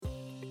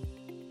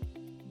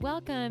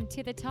Welcome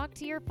to the Talk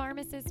to Your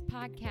Pharmacist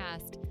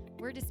podcast.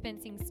 We're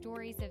dispensing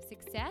stories of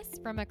success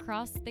from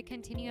across the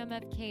continuum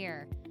of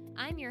care.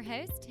 I'm your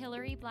host,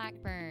 Hillary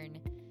Blackburn.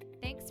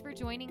 Thanks for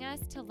joining us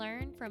to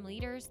learn from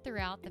leaders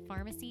throughout the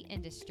pharmacy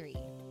industry.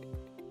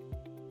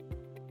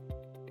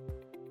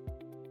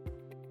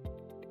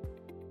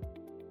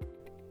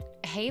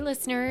 Hey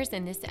listeners,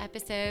 in this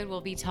episode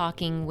we'll be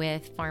talking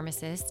with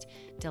pharmacist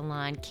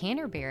Delon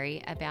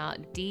Canterbury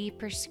about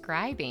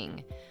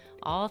deprescribing.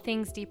 All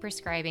things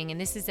deprescribing,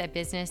 and this is a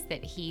business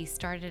that he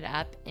started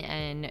up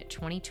in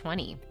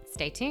 2020.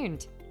 Stay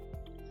tuned.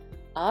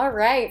 All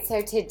right,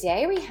 so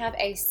today we have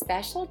a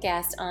special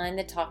guest on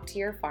the Talk to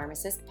Your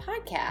Pharmacist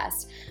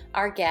podcast.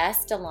 Our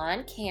guest,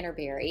 Delon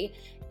Canterbury,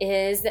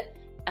 is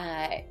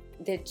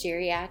the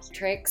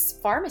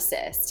geriatrics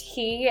pharmacist.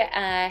 He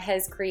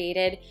has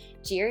created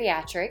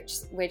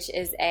Geriatrix, which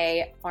is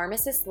a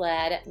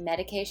pharmacist-led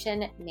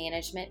medication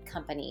management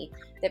company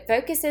that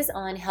focuses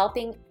on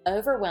helping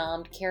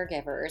overwhelmed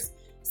caregivers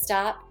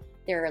stop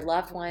their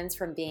loved ones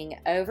from being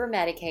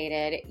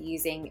over-medicated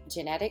using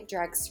genetic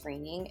drug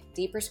screening,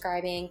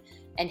 deprescribing,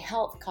 and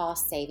health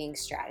cost-saving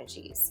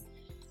strategies.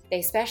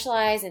 They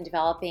specialize in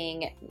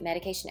developing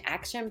medication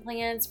action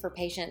plans for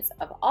patients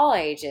of all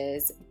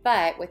ages,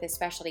 but with a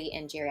specialty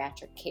in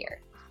geriatric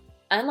care.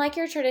 Unlike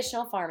your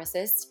traditional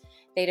pharmacist,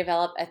 they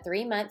develop a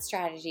 3-month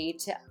strategy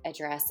to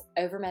address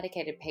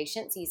over-medicated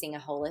patients using a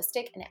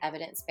holistic and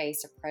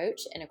evidence-based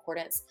approach in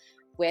accordance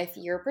with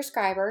your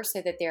prescriber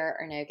so that there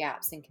are no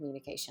gaps in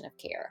communication of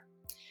care.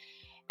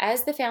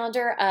 As the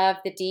founder of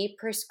the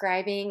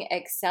Deprescribing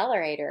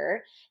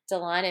Accelerator,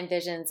 Delon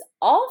envisions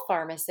all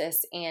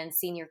pharmacists and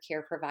senior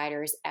care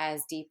providers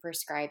as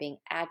deprescribing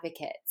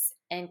advocates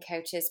and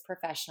coaches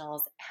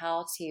professionals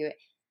how to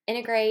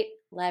integrate,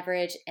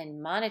 leverage,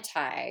 and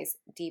monetize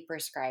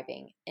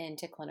deprescribing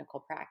into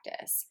clinical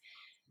practice.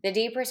 The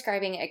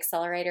Deprescribing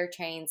Accelerator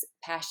trains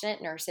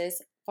passionate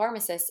nurses,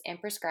 pharmacists, and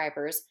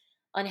prescribers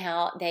on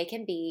how they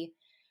can be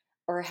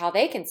or how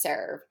they can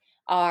serve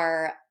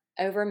our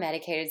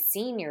over-medicated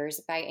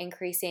seniors by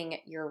increasing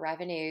your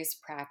revenues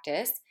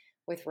practice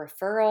with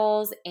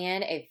referrals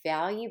and a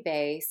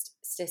value-based,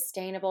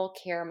 sustainable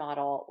care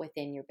model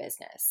within your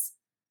business.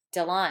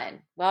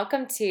 Delon,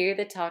 welcome to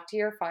the Talk to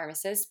Your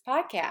Pharmacist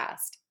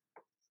podcast.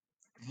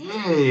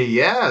 Hey,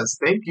 yes,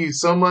 thank you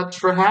so much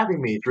for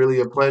having me. It's really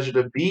a pleasure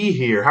to be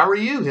here. How are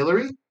you,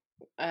 Hillary?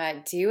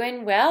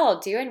 Doing well.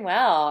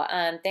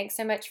 Thanks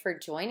so much for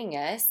joining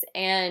us.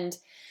 And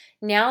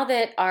now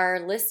that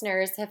our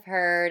listeners have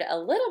heard a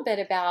little bit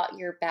about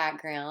your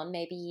background,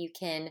 maybe you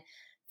can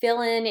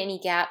fill in any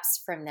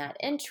gaps from that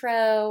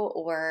intro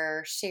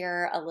or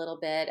share a little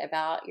bit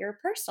about your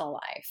personal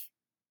life.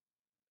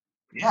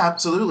 Yeah,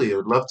 absolutely. I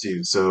would love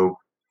to.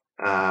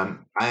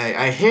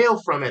 I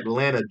hail from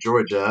Atlanta,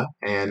 Georgia,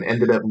 and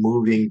ended up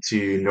moving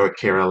to North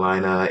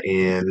Carolina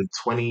in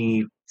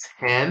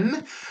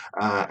 2010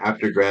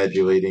 after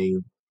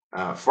graduating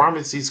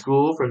pharmacy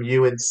school from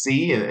UNC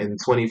in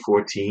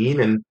 2014.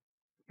 And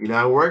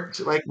I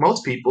worked like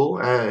most people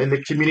in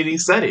the community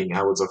setting.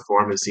 I was a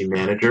pharmacy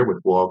manager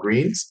with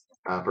Walgreens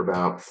for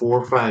about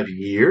 4 or 5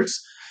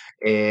 years,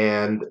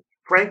 and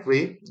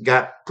frankly,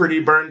 got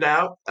pretty burned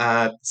out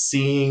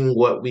seeing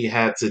what we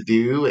had to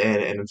do,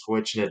 and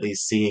unfortunately,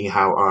 seeing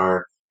how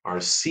our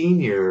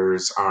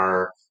seniors,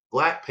 our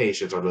Black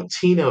patients, our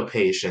Latino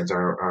patients,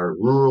 our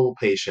rural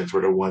patients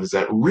were the ones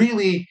that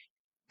really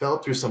fell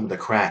through some of the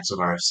cracks of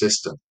our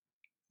system.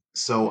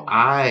 So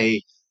I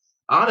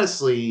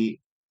honestly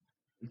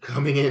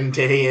coming in,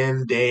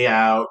 day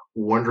out,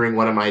 wondering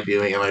what am I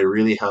doing? Am I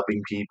really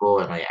helping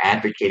people? Am I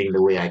advocating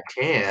the way I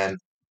can?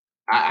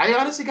 I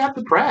honestly got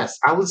depressed.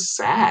 I was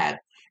sad,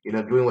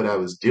 doing what I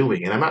was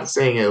doing. And I'm not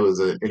saying it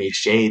was any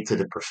shade to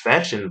the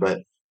profession, but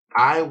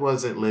I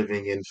wasn't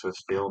living in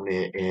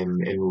fulfillment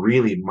and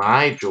really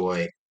my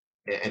joy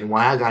and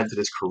why I got into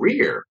this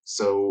career.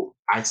 So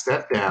I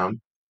stepped down.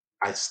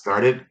 I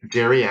started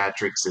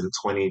geriatrics in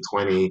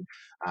 2020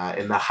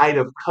 in the height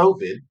of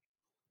COVID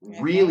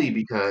really Okay.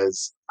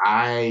 because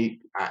I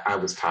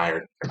was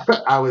tired.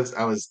 I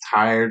was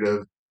tired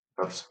of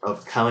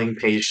telling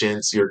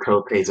patients your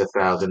copay's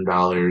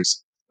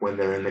 $1,000 when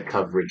they're in the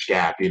coverage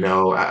gap.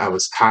 I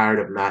was tired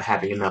of not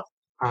having enough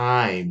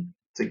time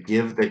to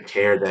give the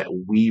care that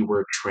we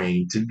were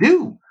trained to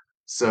do.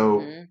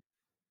 So Mm-hmm.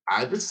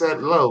 I just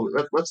said, "Lo,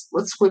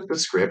 let's flip the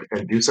script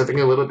and do something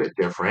a little bit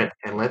different,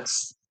 and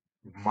let's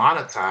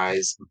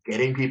monetize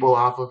getting people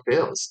off of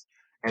pills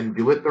and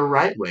do it the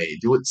right way,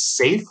 do it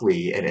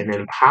safely, and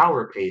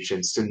empower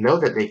patients to know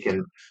that they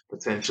can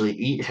potentially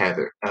eat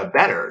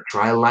better,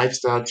 try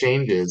lifestyle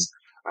changes,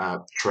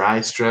 try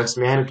stress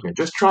management,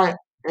 just try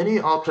any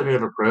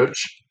alternative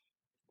approach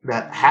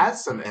that Mm-hmm.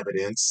 has some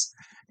evidence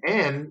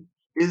and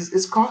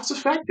is cost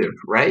effective,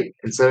 right?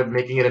 Instead of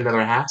making it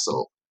another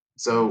hassle."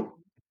 So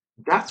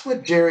that's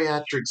what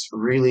geriatrics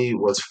really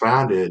was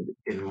founded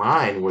in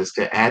mind, was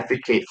to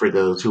advocate for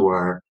those who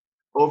are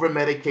over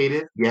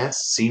medicated. Yes,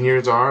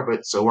 seniors are,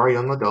 but so are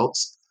young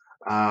adults.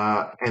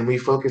 And we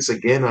focus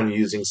again on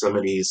using some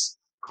of these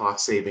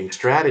cost saving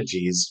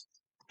strategies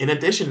in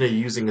addition to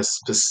using a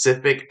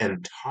specific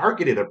and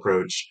targeted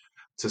approach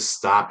to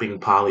stopping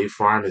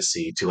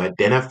polypharmacy, to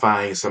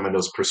identifying some of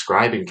those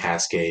prescribing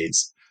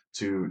cascades,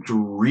 to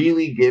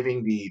really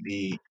giving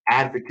the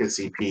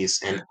advocacy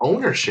piece and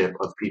ownership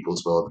of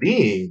people's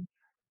well-being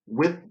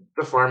with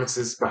the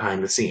pharmacists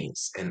behind the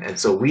scenes. And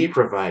so we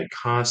provide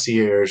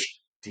concierge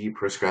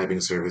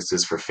de-prescribing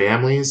services for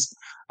families,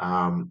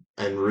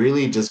 and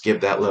really just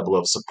give that level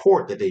of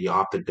support that they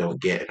often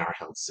don't get in our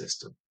health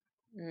system.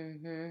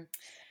 Hmm.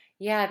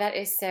 Yeah, that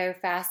is so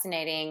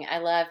fascinating. I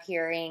love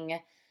hearing,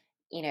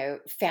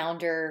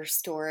 founder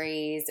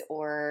stories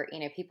or,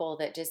 people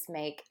that just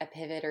make a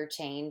pivot or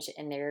change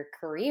in their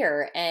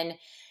career. And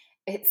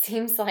it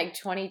seems like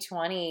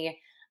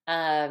 2020,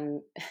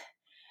 um,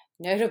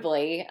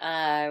 notably,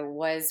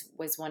 was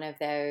one of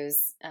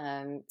those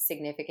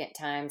significant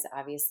times,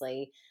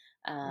 obviously,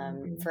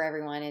 Mhm. for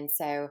everyone. And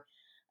so,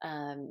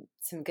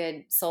 some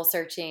good soul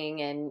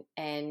searching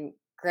and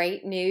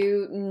great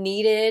new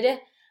needed,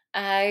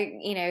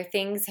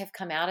 things have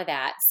come out of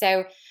that.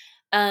 So,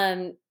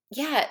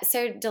 yeah.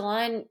 So,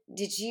 Delon,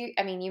 did you?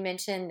 I mean, you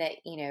mentioned that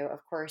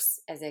of course,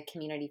 as a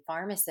community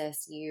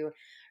pharmacist, you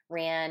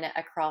ran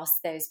across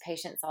those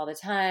patients all the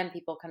time.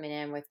 People coming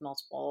in with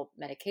multiple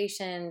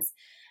medications.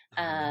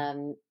 Uh-huh.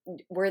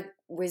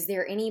 Was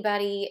there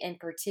anybody in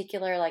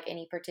particular, like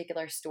any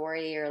particular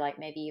story, or like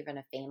maybe even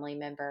a family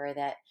member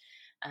that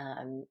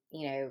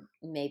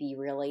maybe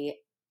really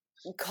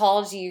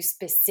called you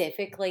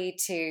specifically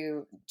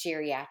to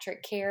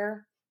geriatric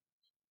care?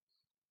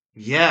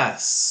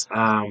 Yes.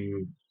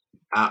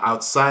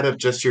 Outside of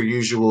just your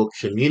usual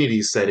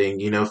community setting,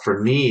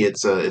 for me,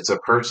 it's a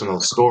personal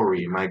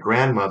story. My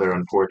grandmother,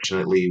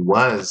 unfortunately,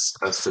 was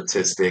a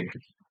statistic,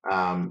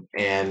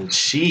 and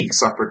she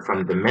suffered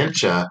from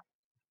dementia.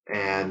 Mm,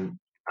 And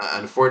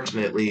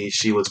unfortunately,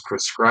 she was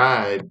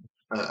prescribed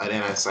an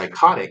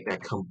antipsychotic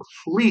that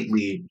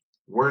completely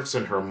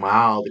worsened her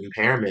mild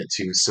impairment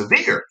to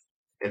severe.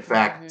 In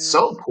fact, mm-hmm.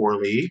 so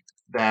poorly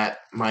that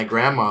my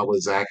grandma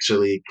was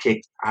actually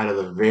kicked out of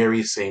the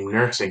very same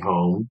nursing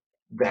home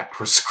that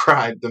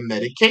prescribed the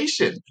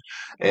medication.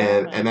 Oh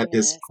And my and at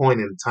this goodness. point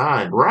in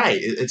time, right,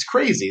 it's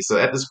crazy. So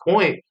at this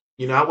point,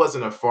 I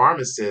wasn't a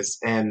pharmacist,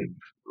 and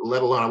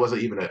let alone I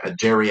wasn't even a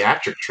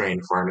geriatric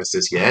trained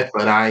pharmacist yet,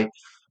 but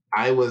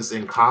I was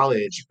in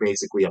college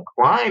basically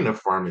applying to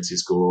pharmacy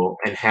school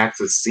and had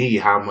to see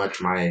how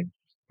much my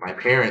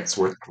parents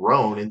were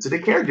thrown into the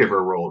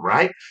caregiver role,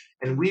 right?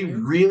 And we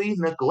Mm-hmm. really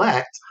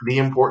neglect the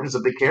importance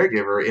of the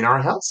caregiver in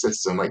our health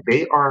system. Like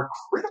they are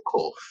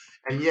critical.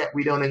 And yet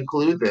we don't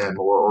include them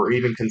or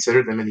even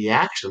consider them in the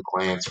action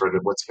plans for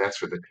what's best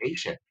for the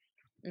patient.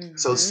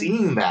 So Mm-hmm.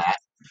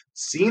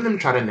 seeing them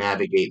try to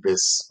navigate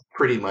this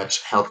pretty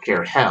much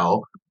healthcare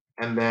hell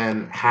and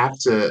then have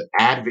to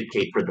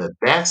advocate for the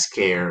best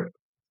care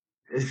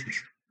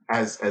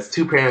as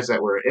two parents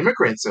that were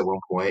immigrants at one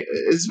point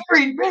is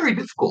very, very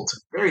difficult.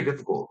 Very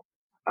difficult.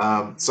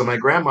 So Mm-hmm. my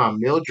grandma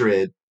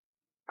Mildred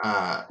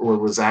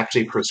was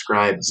actually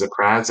prescribed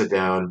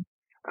ziprasidone,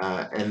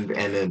 and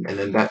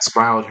then that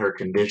spiraled her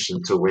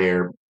condition to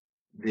where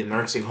the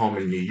nursing home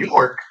in New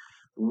York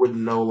would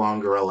no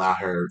longer allow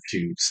her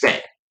to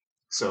stay.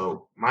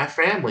 So my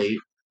family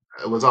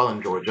was all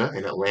in Georgia,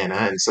 in Atlanta,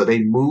 and so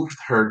they moved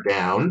her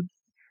down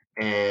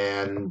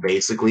and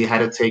basically had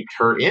to take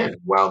her in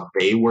while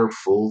they were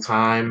full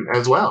time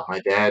as well.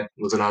 My dad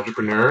was an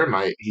entrepreneur,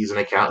 he's an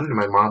accountant, and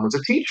my mom was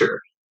a teacher.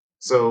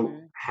 So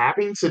Mm-hmm.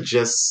 having to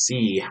just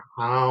see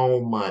how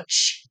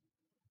much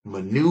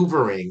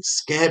maneuvering,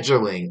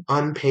 scheduling,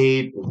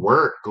 unpaid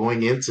work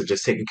going into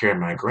just taking care of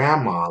my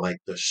grandma, like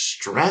the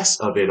stress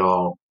of it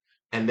all,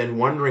 and then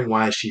wondering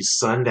why she's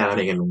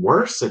sundowning and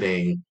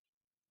worsening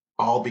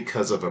all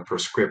because of a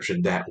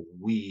prescription that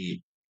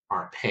we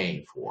are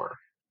paying for.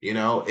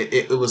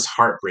 It was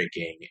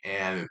heartbreaking.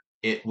 And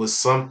it was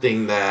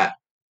something that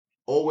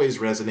always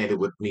resonated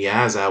with me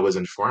as I was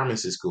in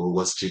pharmacy school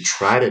was to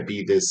try to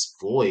be this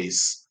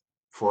voice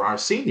for our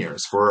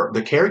seniors, for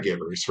the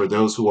caregivers, for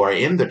those who are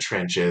in the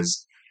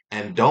trenches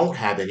and don't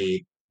have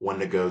anyone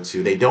to go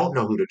to. They don't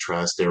know who to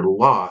trust. They're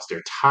lost.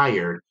 They're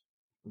tired.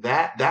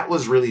 That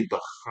was really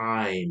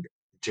behind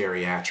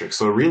geriatrics.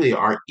 So really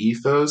our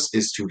ethos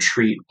is to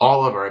treat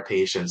all of our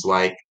patients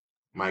like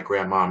my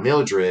grandma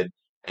Mildred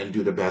and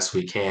do the best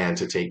we can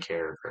to take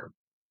care of her.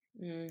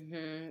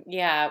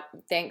 Yeah,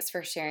 thanks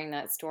for sharing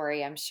that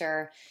story. I'm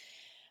sure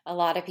a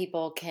lot of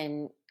people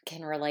can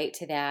relate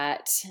to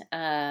that.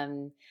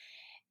 Um,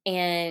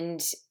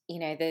 and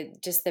the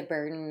just the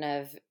burden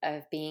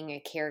of being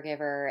a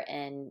caregiver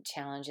and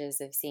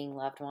challenges of seeing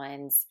loved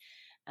ones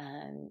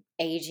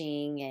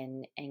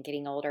aging and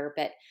getting older.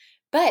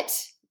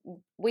 But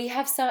we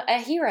have a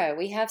hero.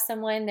 We have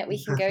someone that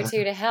we can go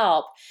to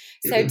help.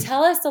 So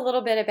tell us a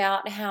little bit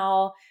about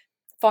how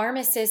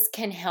pharmacists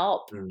can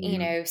help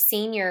Mhm,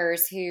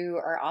 seniors who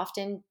are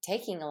often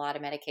taking a lot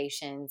of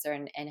medications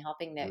and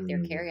helping their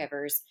mhm.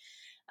 caregivers.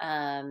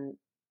 um,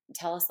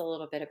 Tell us a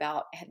little bit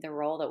about the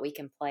role that we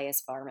can play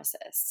as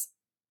pharmacists.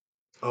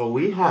 Oh,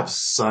 we have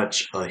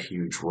such a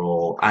huge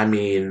role. I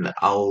mean,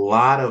 a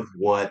lot of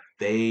what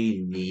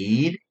they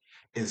need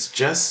is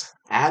just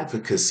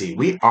advocacy.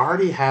 We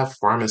already have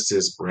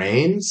pharmacist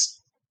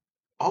brains.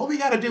 All we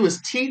got to do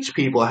is teach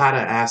people how to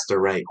ask the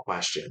right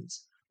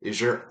questions. Is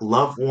your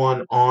loved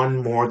one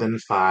on more than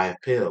 5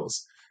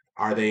 pills?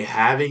 Are they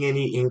having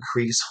any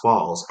increased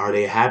falls? Are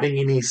they having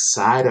any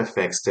side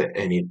effects to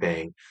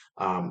anything?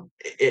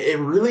 It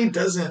really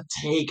doesn't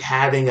take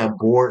having a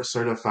board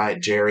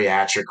certified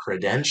geriatric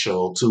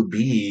credential to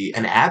be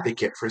an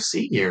advocate for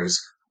seniors.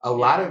 A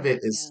lot Yeah, of it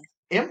is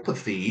yeah.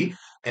 empathy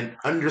and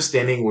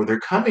understanding where they're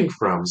coming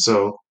from.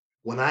 So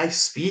when I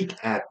speak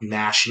at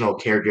national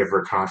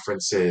caregiver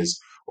conferences,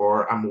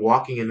 or I'm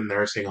walking into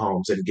nursing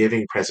homes and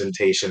giving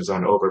presentations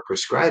on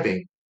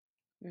overprescribing,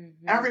 Hmm.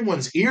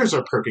 everyone's ears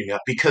are perking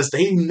up because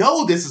they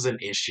know this is an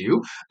issue.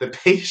 The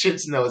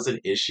patients know it's an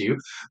issue.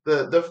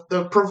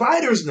 The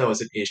providers know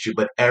it's an issue,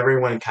 but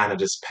everyone kind of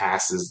just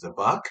passes the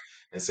buck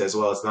and says,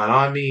 well, it's not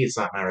on me, it's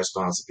not my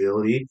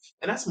responsibility.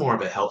 And that's more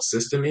of a health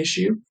system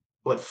issue.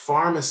 But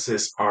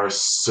pharmacists are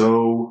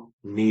so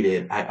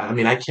needed. I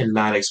mean, I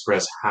cannot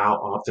express how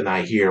often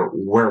I hear,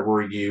 where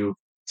were you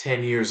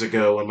 10 years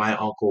ago when my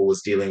uncle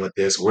was dealing with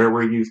this? Where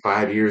were you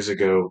 5 years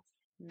ago?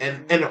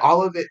 Hmm. And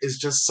all of it is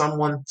just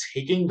someone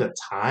taking the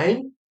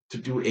time to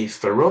do a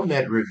thorough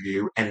med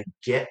review and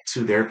get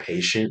to their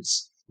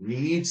patient's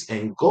needs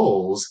and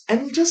goals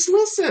and just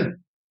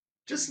listen.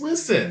 Just Hmm.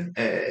 listen.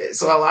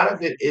 So a lot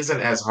of it isn't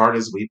as hard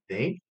as we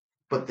think,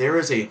 but there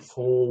is a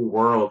whole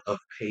world of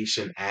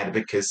patient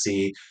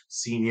advocacy,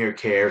 senior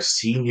care,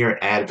 senior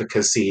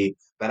advocacy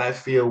that I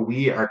feel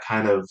we are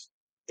kind of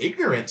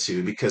ignorant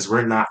to because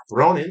we're not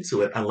thrown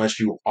into it unless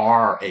you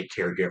are a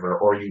caregiver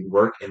or you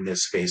work in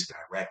this space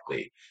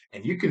directly.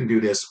 And you can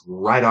do this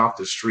right off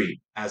the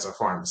street as a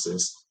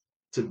pharmacist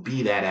to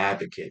be that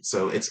advocate.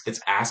 So it's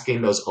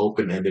asking those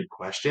open-ended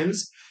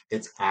questions,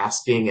 it's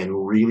asking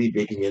and really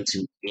digging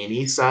into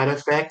any side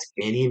effect,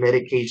 any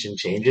medication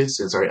changes,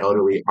 since our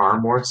elderly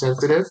are more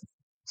sensitive.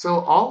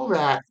 So all of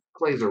that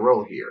plays a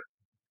role here,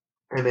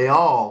 and they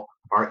all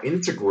are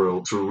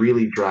integral to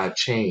really drive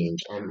change.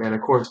 And then, of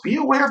course, be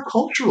aware of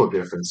cultural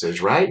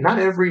differences, right? Not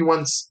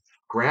everyone's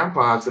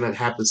grandpa's going to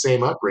have the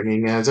same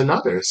upbringing as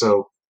another.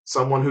 So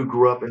someone who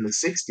grew up in the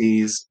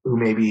 60s who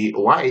may be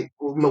white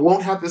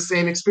won't have the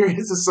same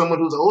experience as someone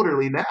who's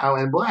elderly now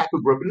and black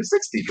who grew up in the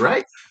 60s,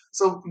 right?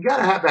 So you got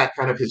to have that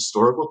kind of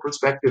historical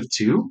perspective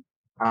too.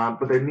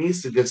 But there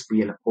needs to just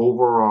be an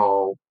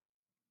overall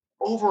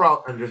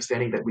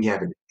understanding that we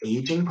have an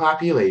aging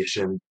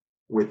population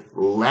with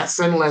less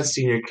and less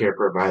senior care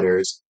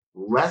providers,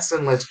 less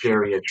and less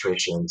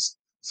geriatricians.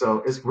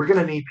 So we're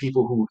going to need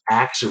people who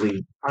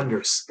actually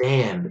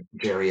understand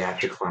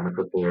geriatric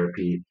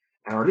pharmacotherapy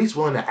and are at least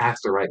willing to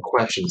ask the right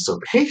questions so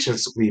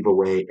patients leave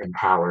away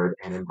empowered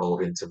and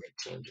emboldened to make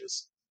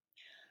changes.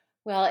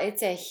 Well,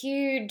 it's a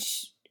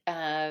huge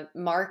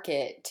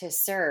market to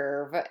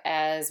serve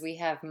as we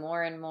have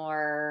more and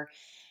more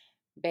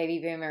baby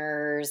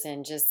boomers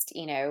and just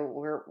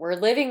we're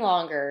living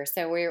longer,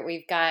 so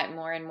we've got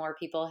more and more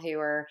people who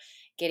are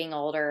getting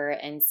older,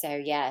 and so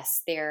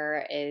yes,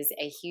 there is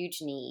a huge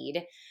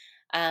need.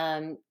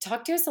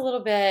 Talk to us a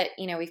little bit.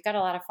 We've got a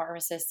lot of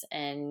pharmacists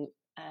and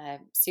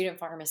student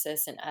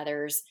pharmacists and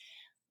others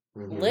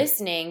Hmm.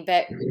 listening,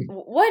 but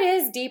what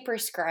is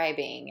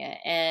deprescribing,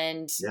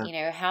 and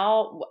Yeah.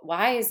 how,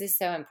 why is this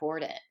so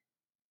important?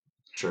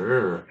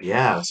 Sure.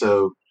 Yeah.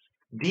 So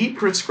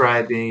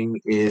deprescribing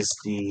is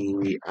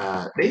the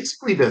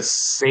basically the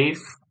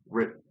safe,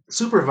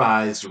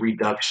 supervised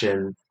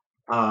reduction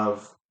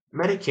of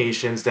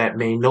medications that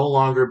may no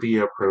longer be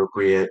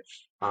appropriate.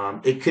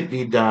 It could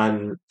be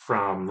done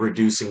from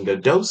reducing the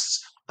dose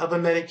of a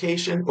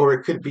medication, or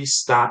it could be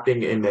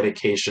stopping a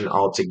medication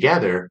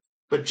altogether.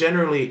 But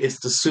generally, it's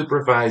the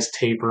supervised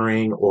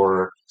tapering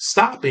or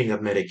stopping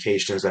of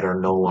medications that are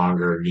no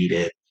longer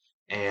needed.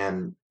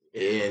 And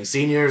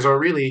seniors or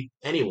really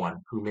anyone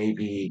who may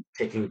be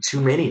taking too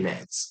many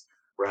meds,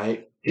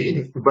 right?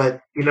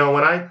 But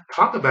when I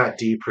talk about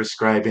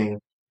deprescribing,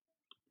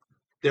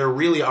 there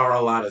really are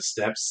a lot of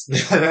steps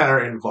that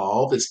are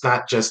involved. It's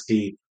not just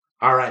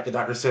all right, the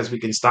doctor says we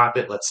can stop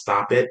it, let's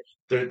stop it.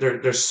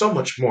 There's so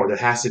much more. There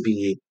has to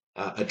be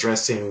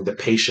addressing the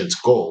patient's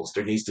goals.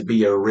 There needs to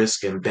be a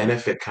risk and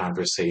benefit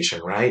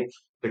conversation, right?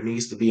 There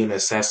needs to be an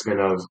assessment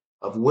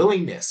of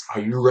willingness.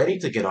 Are you ready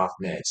to get off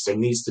meds? There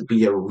needs to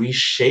be a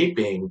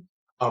reshaping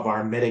of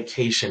our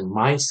medication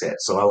mindset.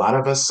 So a lot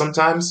of us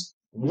sometimes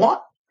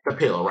want the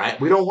pill, right?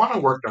 We don't want to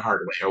work the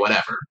hard way or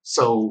whatever.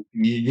 So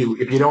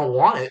if you don't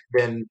want it,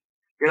 then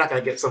you're not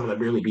going to get someone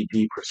to really be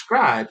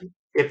de-prescribed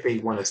if they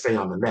want to stay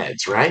on the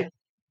meds, right?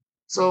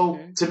 So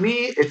Hmm. to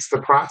me, it's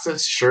the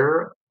process,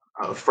 sure,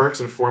 first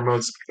and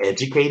foremost,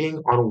 educating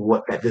on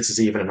what that this is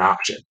even an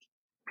option.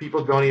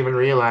 People don't even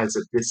realize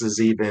that this is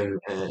even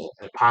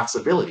a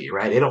possibility,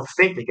 right? They don't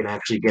think they can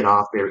actually get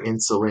off their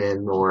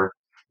insulin or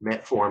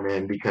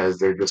metformin because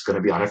they're just going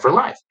to be on it for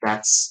life.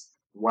 That's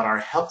what our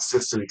health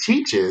system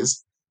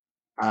teaches,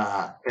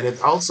 And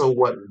it's also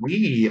what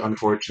we,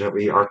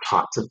 unfortunately, are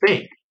taught to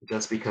think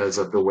just because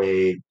of the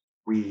way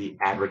we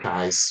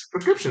advertise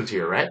prescriptions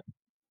here, right?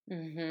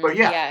 But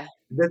yeah, Yeah.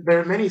 there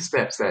are many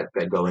steps that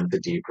go into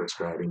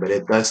de-prescribing, but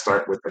it does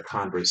start with the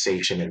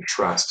conversation and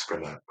trust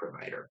from a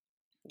provider.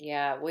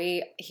 Yeah.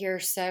 We hear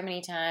so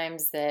many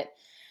times that,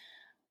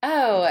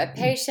 oh, a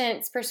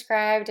patient's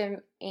prescribed a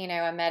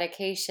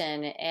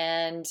medication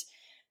and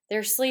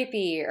they're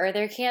sleepy or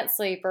they can't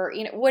sleep or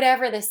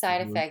whatever the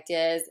side Mhm. effect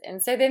is,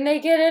 and so then they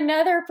get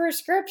another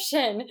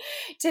prescription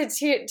to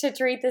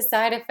treat the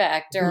side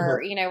effect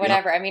or Yep.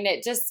 whatever. I mean,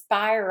 it just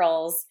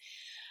spirals.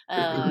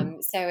 So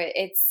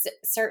it's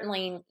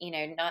certainly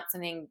not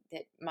something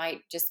that might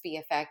just be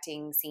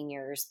affecting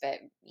seniors, but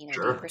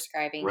Sure.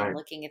 de-prescribing and Right.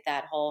 looking at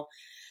that whole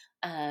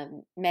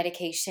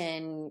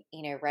medication,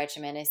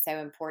 regimen is so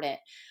important.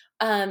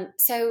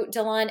 So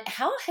Delon,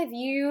 how have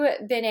you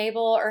been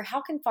able, or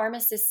how can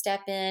pharmacists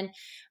step in?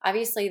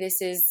 Obviously,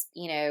 this is,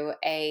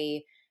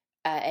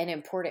 an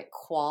important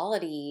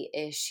quality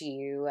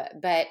issue,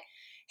 but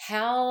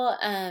how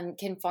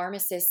can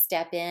pharmacists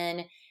step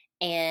in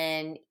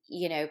and,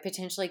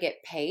 potentially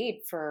get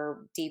paid for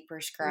Mhm.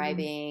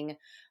 de-prescribing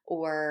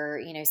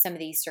or, some of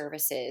these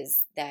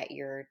services that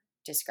you're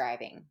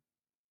describing?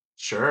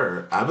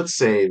 Sure. I would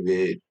say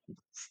that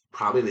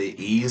probably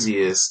the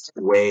easiest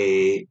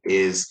way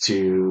is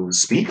to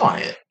speak on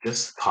it.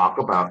 Just talk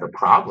about the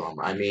problem.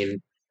 I mean,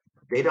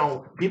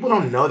 people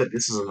don't know that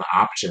this is an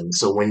option.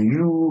 So when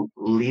you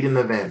lead an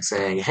event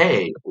saying,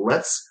 hey,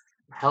 let's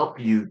help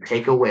you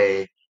take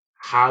away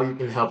how you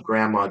can help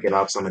grandma get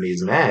off some of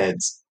these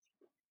meds,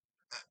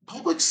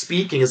 public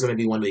speaking is going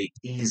to be one of the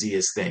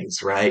easiest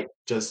things, right?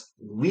 Just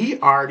we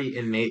already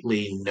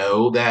innately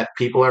know that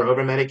people are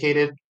over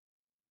medicated.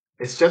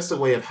 It's just a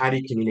way of how do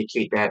you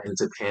communicate that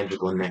into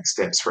tangible next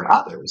steps for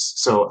others.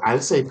 So I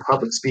would say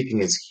public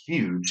speaking is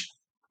huge.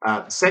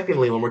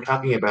 Secondly, when we're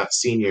talking about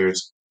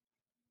seniors,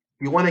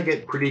 you want to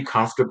get pretty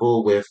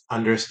comfortable with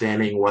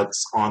understanding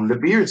what's on the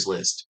beers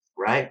list,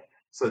 right?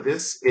 So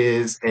this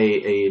is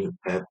a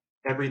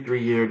every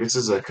 3 year, this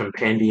is a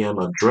compendium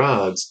of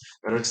drugs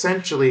that are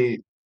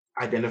essentially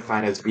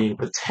identified as being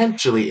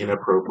potentially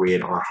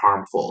inappropriate or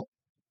harmful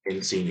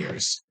in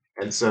seniors.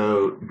 And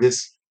so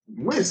this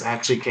list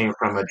actually came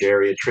from a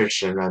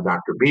geriatrician,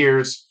 Dr.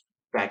 Beers,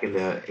 back in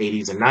the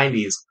 80s and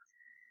 90s,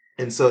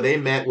 and so they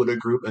met with a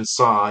group and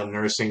saw in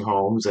nursing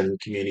homes and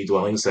community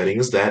dwelling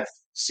settings that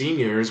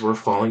seniors were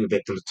falling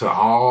victim to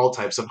all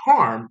types of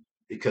harm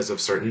because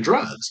of certain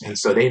drugs. And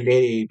so they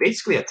made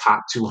basically a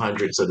top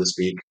 200, so to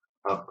speak,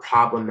 of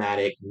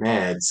problematic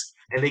meds.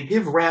 And they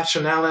give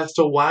rationale as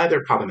to why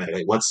they're problematic,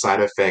 like what side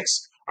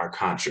effects are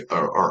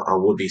or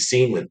will be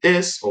seen with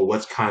this, or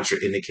what's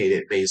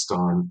contraindicated based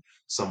on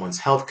someone's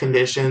health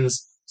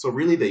conditions. So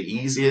really the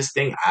easiest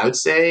thing I would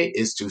say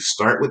is to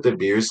start with the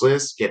beers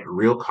list, get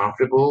real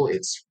comfortable.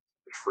 It's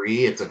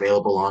free, it's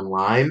available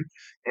online,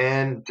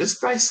 and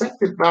just dissect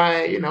it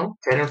by, 10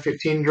 or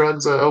 15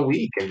 drugs a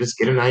week and just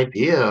get an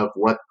idea of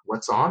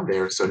what's on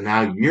there. So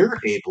now you're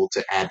able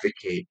to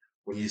advocate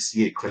when you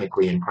see it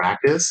clinically in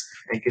practice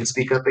and can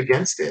speak up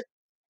against it.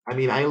 I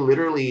mean, I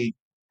literally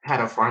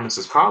had a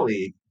pharmacist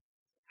colleague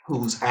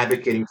who's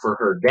advocating for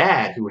her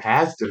dad who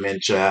has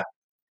dementia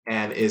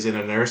and is in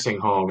a nursing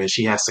home, and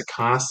she has to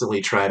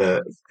constantly try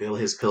to fill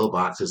his pill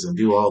boxes and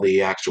do all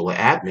the actual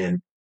admin.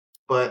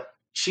 But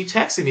she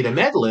texted me the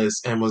med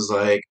list and was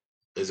like,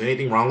 "Is there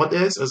anything wrong with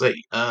this?" I was like,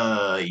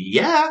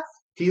 yeah,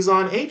 he's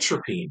on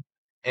atropine."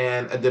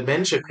 And a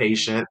dementia Mhm.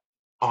 patient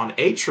on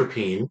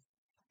atropine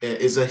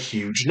is a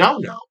huge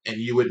no-no, and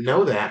you would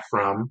know that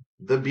from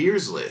the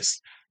beers list.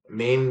 The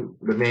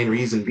main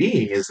reason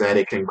being is that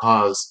it can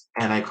cause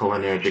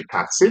anticholinergic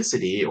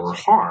toxicity or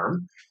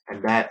harm,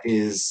 and that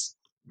is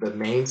the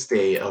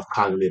mainstay of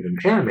cognitive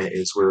impairment.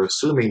 Is we're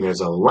assuming there's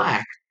a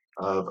lack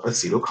of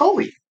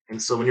acetylcholine,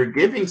 and so when you're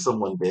giving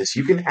someone this,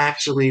 you can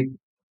actually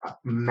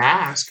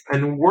mask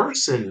and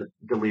worsen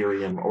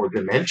delirium or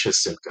dementia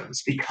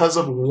symptoms because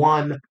of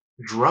one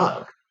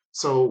drug.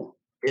 So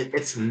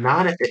it's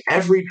not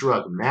every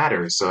drug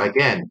matters. So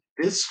again,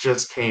 this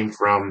just came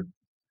from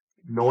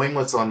knowing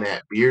what's on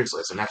that beers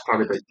list, and that's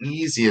probably the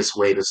easiest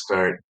way to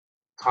start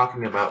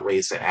talking about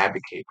ways to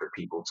advocate for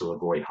people to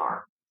avoid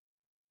harm.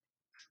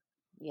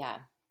 Yeah,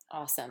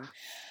 awesome.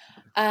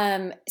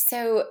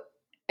 So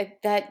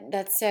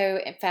that's so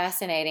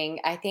fascinating.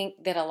 I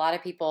think that a lot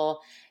of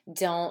people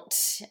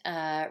don't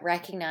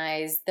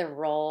recognize the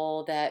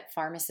role that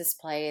pharmacists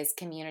play as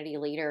community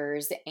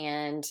leaders,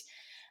 and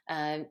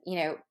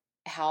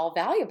how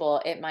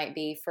valuable it might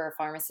be for a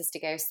pharmacist to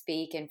go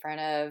speak in front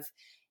of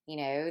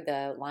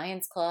the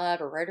Lions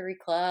Club or Rotary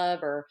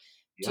Club or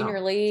Yeah.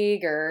 Junior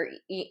League or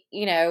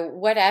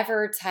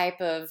whatever type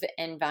of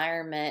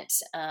environment.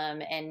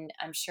 And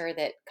I'm sure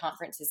that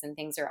conferences and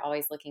things are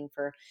always looking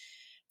for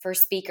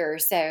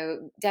speakers,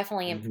 so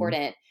definitely Hmm.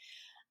 important.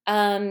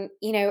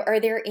 Are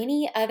there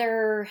any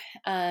other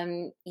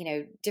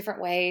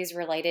different ways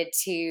related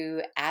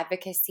to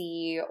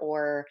advocacy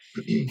or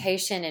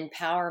patient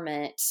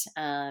empowerment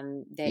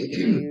that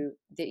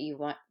you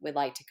would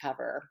like to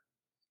cover?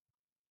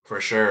 For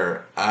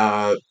sure.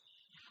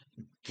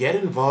 Get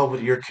involved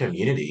with your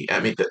community. I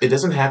mean, it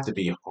doesn't have to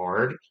be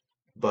hard,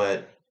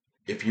 but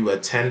if you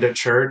attend a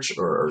church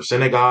or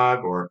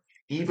synagogue, or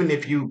even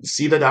if you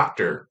see the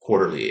doctor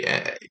quarterly,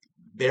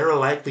 they're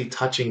likely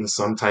touching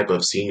some type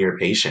of senior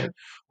patient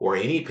or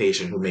any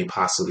patient who may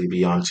possibly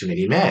be on too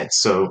many meds.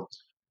 So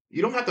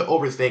you don't have to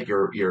overthink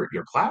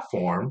your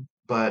platform,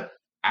 but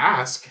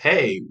ask,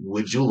 hey,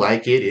 would you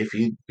like it if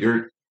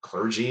your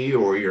clergy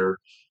or your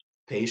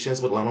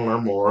patients would want to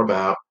learn more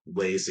about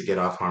ways to get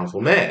off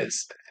harmful meds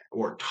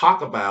or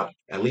talk about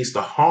at least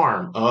the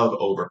harm of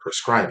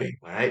overprescribing,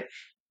 right?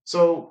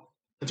 So,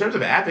 in terms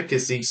of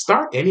advocacy,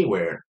 start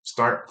anywhere.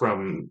 Start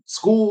from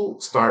school,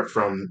 start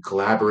from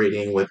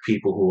collaborating with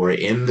people who are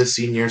in the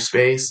senior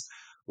space.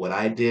 What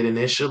I did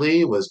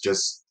initially was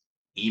just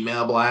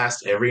email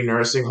blast every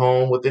nursing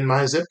home within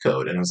my zip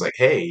code. And I was like,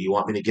 hey, you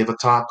want me to give a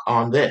talk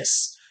on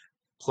this?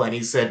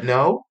 Plenty said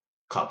no,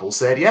 couple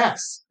said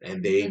yes,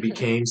 and they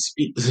became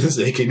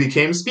they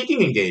became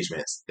speaking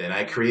engagements. Then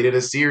I created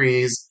a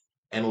series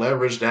and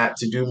leveraged that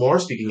to do more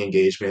speaking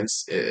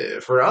engagements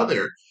for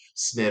other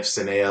SNFs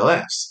and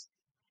ALFs.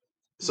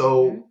 Mm-hmm.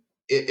 So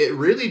it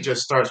really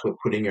just starts with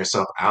putting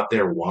yourself out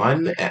there,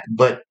 one.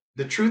 But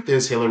the truth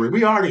is, Hillary,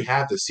 we already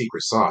have the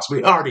secret sauce.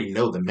 We already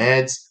know the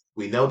meds,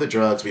 we know the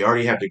drugs, we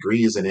already have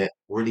degrees in it.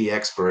 We're the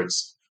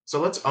experts.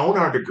 So let's own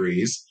our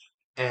degrees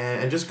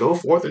and just go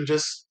forth and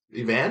just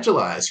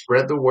evangelize,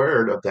 spread the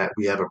word of that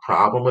we have a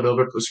problem with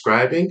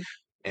overprescribing,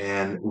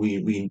 and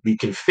we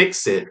can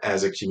fix it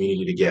as a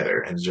community together,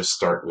 and just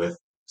start with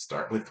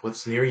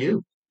what's near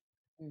you.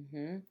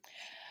 Mm-hmm.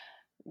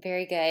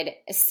 Very good.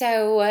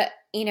 So,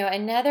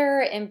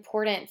 another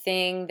important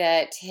thing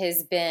that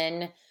has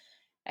been,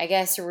 I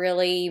guess,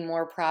 really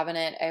more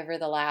prominent over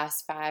the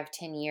last 5,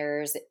 10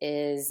 years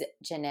is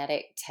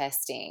genetic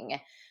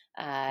testing.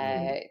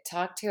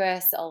 Talk to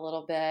us a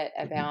little bit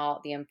Mm.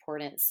 about the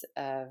importance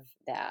of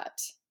that.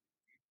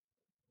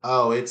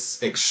 Oh,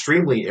 it's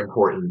extremely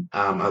important.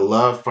 I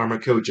love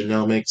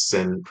pharmacogenomics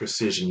and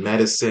precision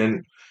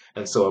medicine.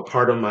 And so a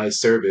part of my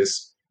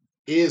service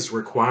is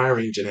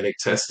requiring genetic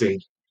testing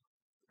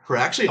for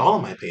actually all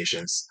of my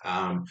patients.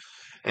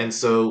 And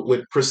so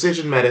with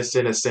precision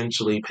medicine,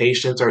 essentially,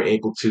 patients are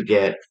able to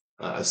get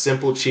a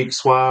simple cheek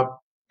swab,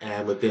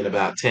 and within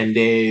about 10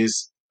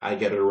 days, I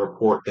get a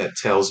report that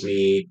tells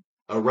me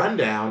a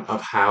rundown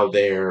of how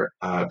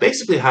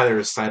basically how their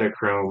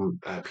cytochrome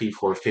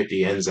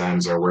P450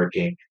 enzymes are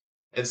working.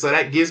 And so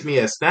that gives me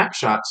a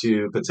snapshot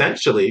to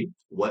potentially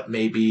what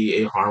may be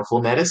a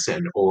harmful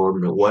medicine, or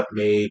what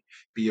may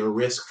be a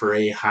risk for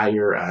a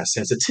higher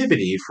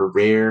sensitivity for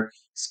rare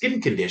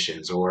skin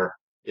conditions, or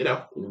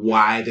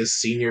why the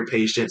senior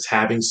patient's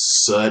having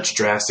such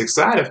drastic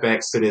side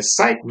effects to this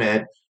psych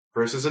med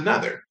versus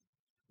another.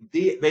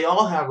 They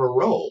all have a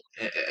role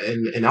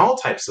in all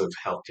types of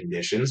health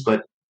conditions,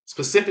 but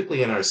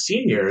specifically in our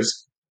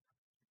seniors,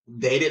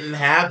 they didn't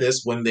have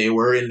this when they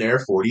were in their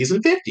 40s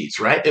and 50s,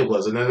 right? It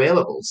wasn't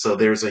available. So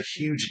there's a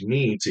huge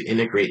need to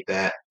integrate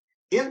that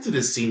into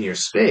the senior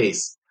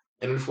space.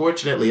 And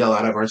unfortunately, a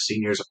lot of our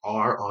seniors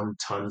are on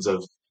tons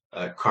of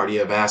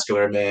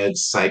cardiovascular meds,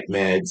 psych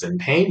meds, and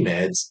pain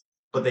meds,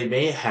 but they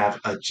may have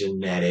a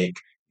genetic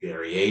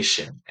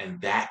variation,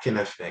 and that can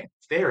affect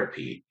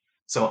therapy.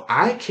 So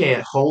I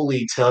can't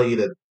wholly tell you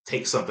to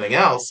take something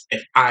else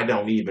if I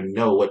don't even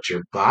know what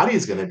your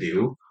body's going to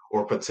do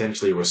or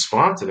potentially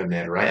respond to the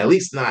man, right? At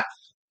least not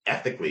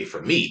ethically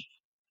for me.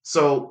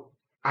 So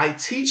I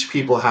teach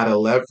people how to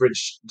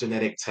leverage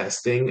genetic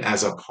testing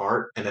as a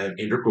part and an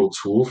integral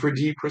tool for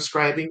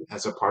deprescribing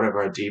as a part of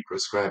our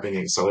deprescribing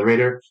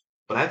accelerator.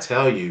 But I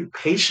tell you,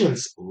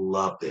 patients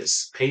love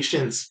this.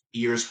 Patients'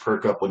 ears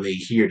perk up when they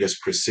hear this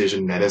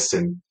precision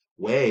medicine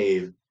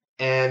wave.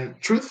 And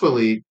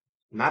truthfully,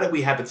 now that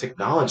we have the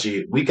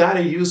technology, we got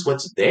to use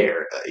what's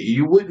there.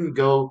 You wouldn't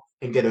go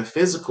and get a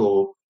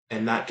physical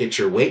and not get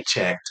your weight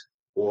checked,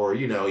 or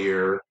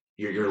your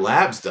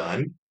labs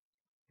done.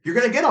 You're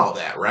going to get all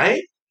that,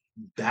 right?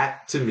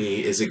 That to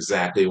me is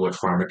exactly what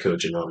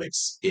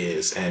pharmacogenomics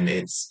is, and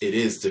it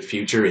is the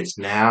future. It's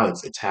now.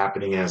 It's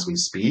happening as we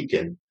speak,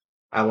 and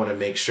I want to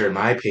make sure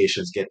my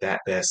patients get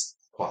that best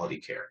quality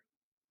care.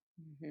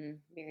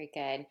 Very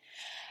good.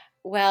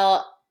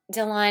 Well,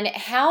 Delon,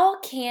 how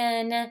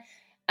can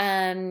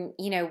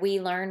we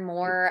learn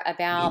more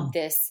about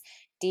this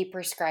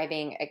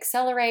deprescribing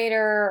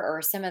accelerator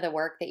or some of the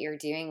work that you're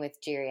doing with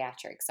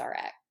Geriatrics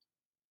RX?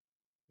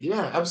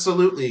 Yeah,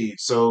 absolutely.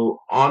 So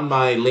on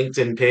my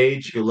LinkedIn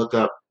page, you can look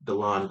up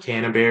Delon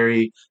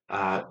Canterbury.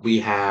 We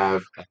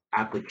have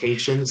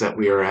applications that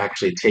we are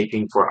actually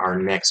taking for our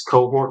next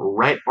cohort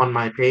right on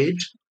my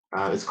page.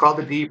 It's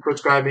called the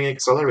Prescribing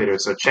Accelerator.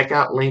 So check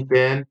out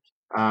LinkedIn,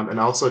 and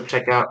also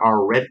check out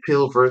our Red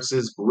Pill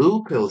versus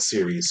Blue Pill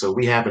series. So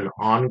we have an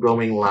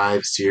ongoing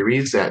live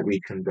series that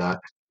we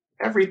conduct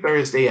every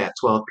Thursday at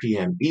 12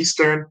 p.m.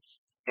 Eastern.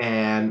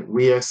 And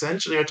we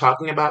essentially are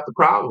talking about the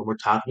problem. We're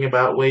talking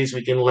about ways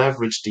we can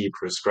leverage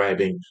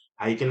deprescribing,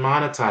 how you can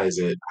monetize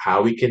it,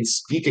 how we can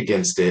speak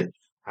against it,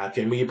 how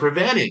can we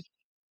prevent it.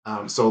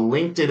 So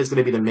LinkedIn is going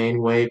to be the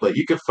main way, but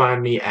you can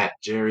find me at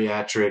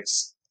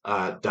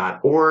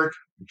geriatrics.org,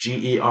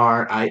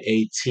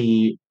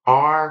 GERIATRX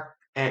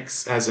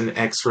as in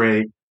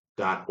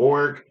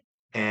X-ray.org.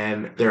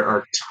 And there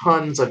are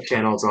tons of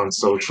channels on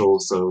social.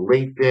 So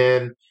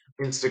LinkedIn,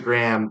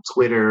 Instagram,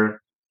 Twitter,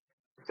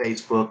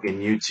 Facebook, and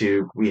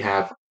YouTube. We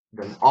have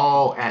them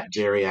all at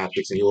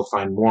Geriatrics, and you will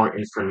find more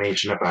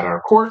information about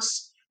our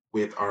course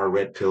with our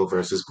red pill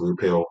versus blue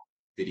pill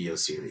video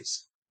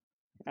series.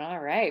 All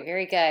right,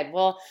 very good.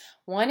 Well,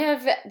 one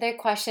of the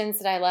questions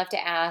that I love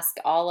to ask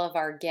all of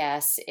our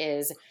guests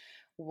is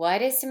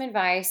what is some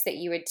advice that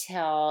you would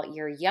tell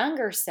your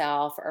younger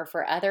self or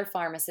for other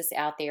pharmacists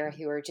out there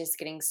who are just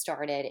getting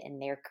started in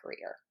their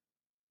career?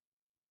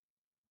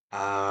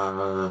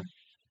 Uh,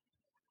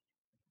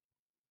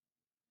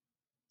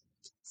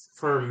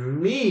 for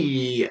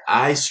me,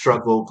 I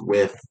struggled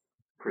with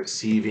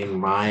perceiving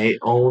my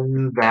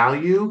own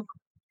value.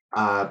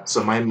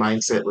 So my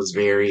mindset was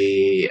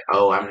very,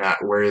 oh, I'm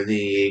not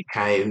worthy,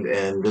 kind,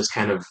 and just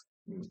kind of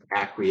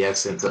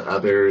acquiescent to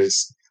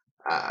others.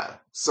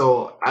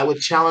 So I would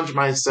challenge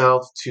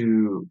myself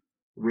to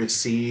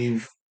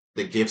receive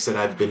the gifts that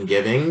I've been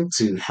giving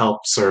to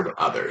help serve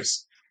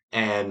others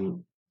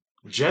and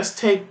just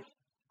take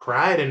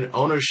pride and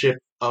ownership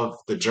of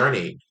the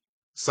journey.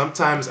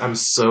 Sometimes I'm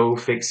so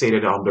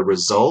fixated on the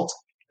result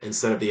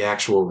instead of the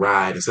actual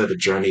ride, instead of the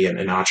journey and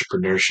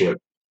entrepreneurship.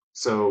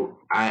 So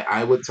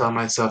I would tell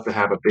myself to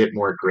have a bit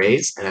more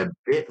grace and a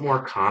bit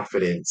more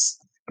confidence.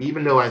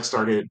 Even though I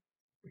started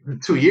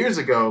 2 years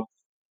ago,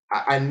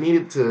 I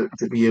needed to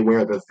be aware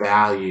of the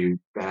value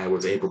that I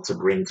was able to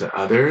bring to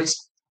others.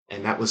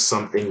 And that was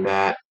something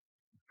that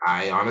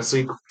I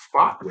honestly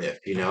fought with,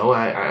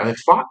 I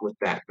fought with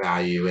that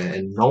value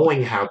and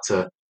knowing how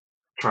to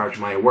charge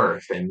my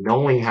worth and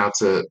knowing how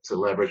to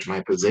leverage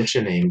my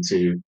positioning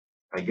to,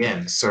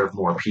 again, serve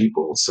more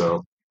people.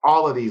 So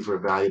all of these were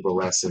valuable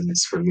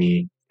lessons for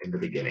me in the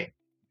beginning.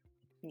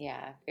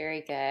 Yeah,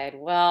 very good.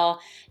 Well,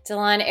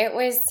 Delon, it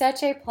was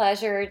such a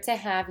pleasure to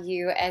have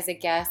you as a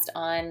guest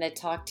on the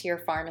Talk to Your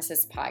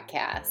Pharmacist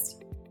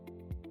podcast.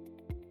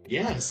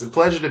 Yes, a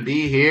pleasure to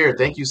be here.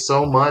 Thank you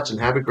so much and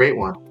have a great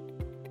one.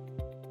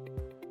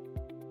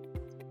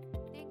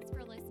 Thanks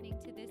for listening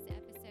to this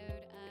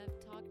episode of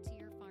Talk to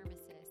Your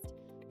Pharmacist,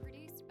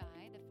 produced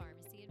by the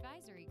Pharmacy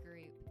Advisory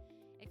Group.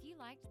 If you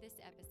liked this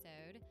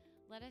episode,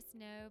 let us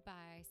know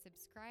by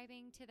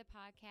subscribing to the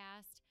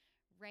podcast,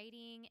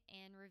 rating,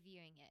 and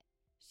reviewing it.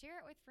 Share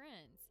it with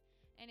friends.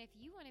 And if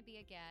you want to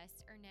be a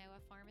guest or know a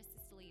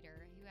pharmacist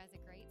leader who has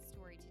a great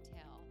story to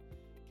tell,